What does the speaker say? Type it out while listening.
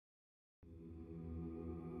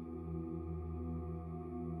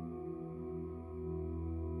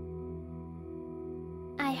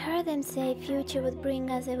I heard them say future would bring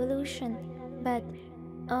us evolution, but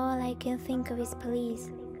all I can think of is police.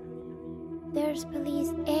 There's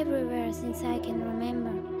police everywhere since I can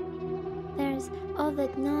remember. There's all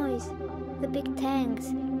that noise, the big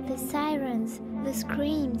tanks, the sirens, the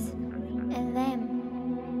screams, and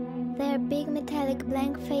them. Their big metallic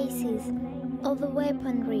blank faces, all the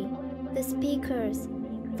weaponry, the speakers,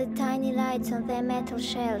 the tiny lights on their metal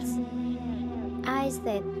shells. Eyes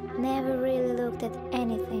that never really looked at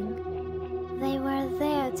anything. They were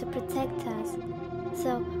there to protect us,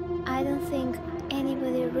 so I don't think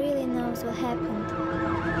anybody really knows what happened.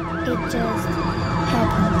 It just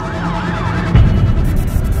happened.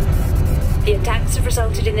 The attacks have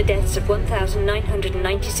resulted in the deaths of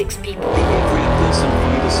 1,996 people. Every person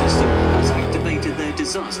in the system has activated their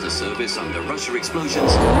disaster service under Russia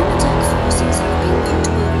explosions. Attack forces have been put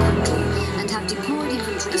to work quickly and have deployed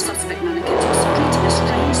infantry. The suspect mannequins were secreting a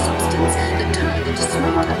strange substance that turned into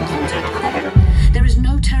smoke at contact with air. There is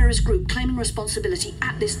no terrorist group claiming responsibility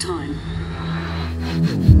at this time.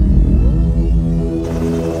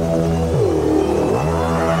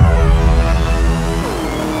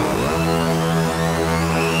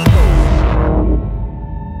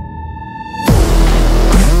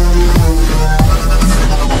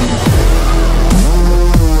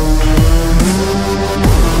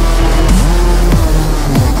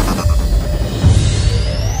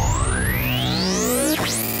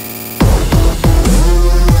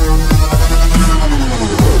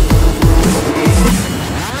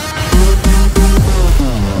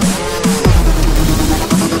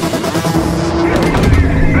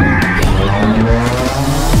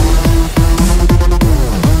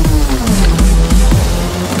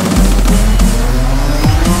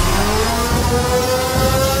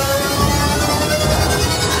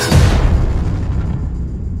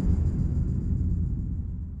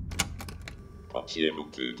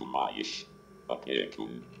 Papiernuckel, du Maisch.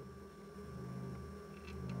 Papiertun.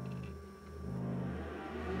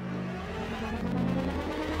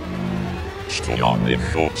 Steuern der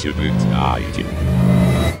Fortschritt, Alter.